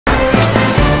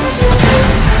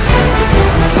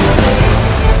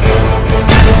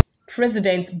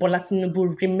President Bola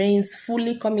Tinubu remains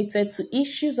fully committed to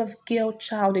issues of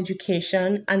girl-child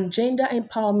education and gender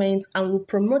empowerment and will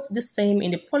promote the same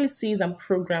in the policies and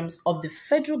programs of the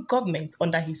federal government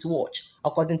under his watch,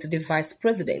 according to the Vice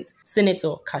President,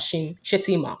 Senator Kashim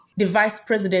Shettima. The Vice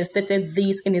President stated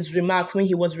this in his remarks when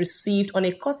he was received on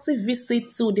a courtesy visit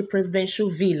to the presidential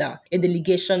villa, a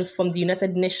delegation from the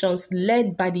United Nations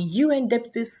led by the UN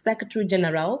Deputy Secretary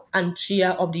General and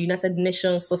Chair of the United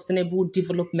Nations Sustainable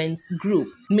Development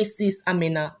Group, Mrs.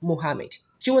 Amina Mohammed.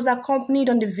 She was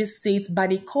accompanied on the visit by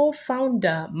the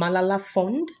co-founder Malala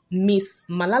Fund, Ms.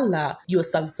 Malala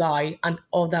Yousafzai, and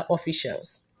other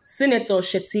officials. Senator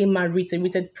Shettima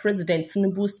reiterated President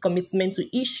Tinubu's commitment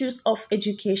to issues of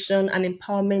education and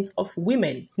empowerment of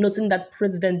women, noting that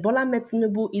President Bola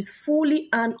Tinubu is fully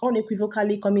and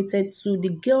unequivocally committed to the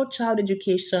girl-child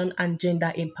education and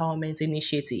gender empowerment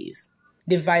initiatives.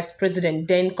 The Vice President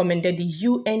then commended the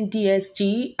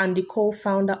UNDSG and the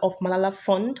co-founder of Malala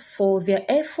Fund for their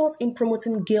effort in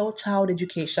promoting girl-child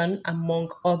education,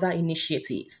 among other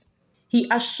initiatives. He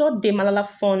assured the Malala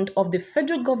Fund of the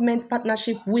federal government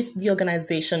partnership with the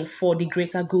organization for the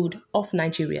greater good of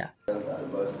Nigeria. The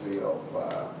anniversary of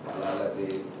Malala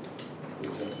Day,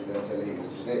 which incidentally is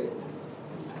today.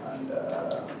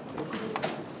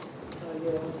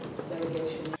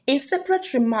 In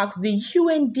separate remarks, the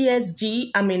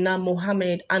UNDSG Amina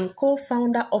Mohammed and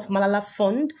co-founder of Malala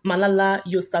Fund, Malala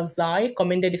Yousafzai,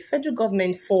 commended the federal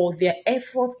government for their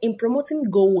efforts in promoting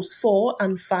goals 4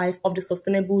 and 5 of the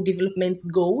Sustainable Development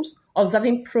Goals,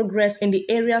 observing progress in the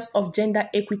areas of gender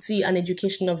equity and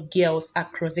education of girls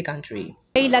across the country.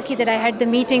 Very lucky that I had the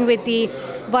meeting with the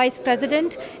Vice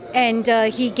President, and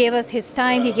he gave us his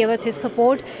time, he gave us his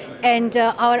support, and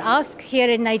our ask here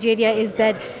in Nigeria is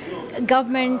that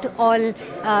government, all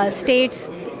states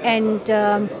and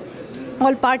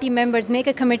all party members make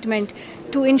a commitment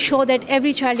to ensure that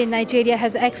every child in Nigeria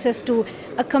has access to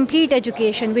a complete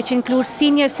education, which includes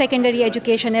senior secondary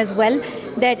education as well,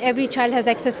 that every child has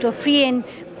access to a free and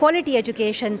quality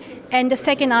education. And the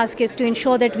second ask is to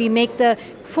ensure that we make the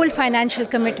full financial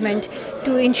commitment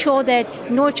to ensure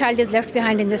that no child is left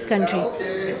behind in this country.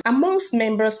 Amongst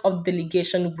members of the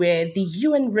delegation were the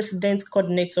UN Resident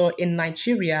Coordinator in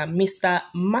Nigeria, Mr.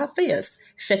 Matthias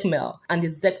Shekmel, and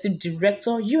Executive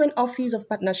Director, UN Office of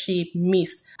Partnership,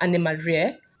 Ms.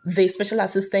 Anne-Marie, the Special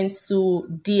Assistant to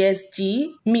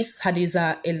DSG, Ms.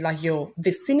 Hadiza Elayo,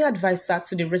 the Senior Advisor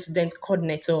to the Resident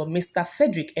Coordinator, Mr.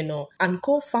 Frederick Eno, and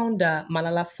co-founder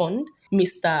Malala Fund,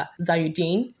 Mr.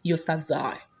 Zayuddin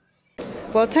Yousafzai.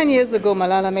 Well, 10 years ago,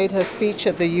 Malala made her speech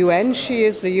at the UN. She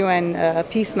is the UN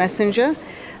peace messenger.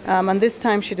 And this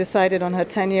time she decided on her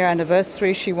 10-year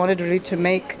anniversary, she wanted really to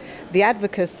make the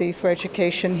advocacy for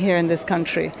education here in this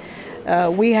country.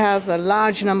 We have a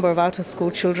large number of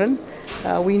out-of-school children.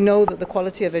 We know that the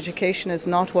quality of education is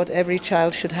not what every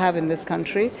child should have in this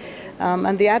country.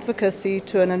 And the advocacy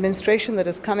to an administration that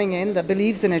is coming in, that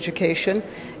believes in education,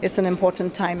 is an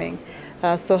important timing.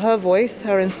 So her voice,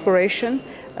 her inspiration,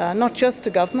 not just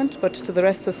to government, but to the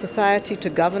rest of society, to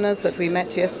governors that we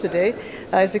met yesterday,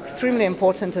 is extremely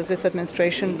important as this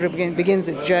administration begins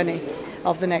its journey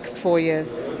of the next 4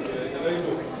 years.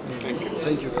 Thank you.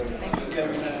 Thank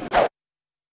you.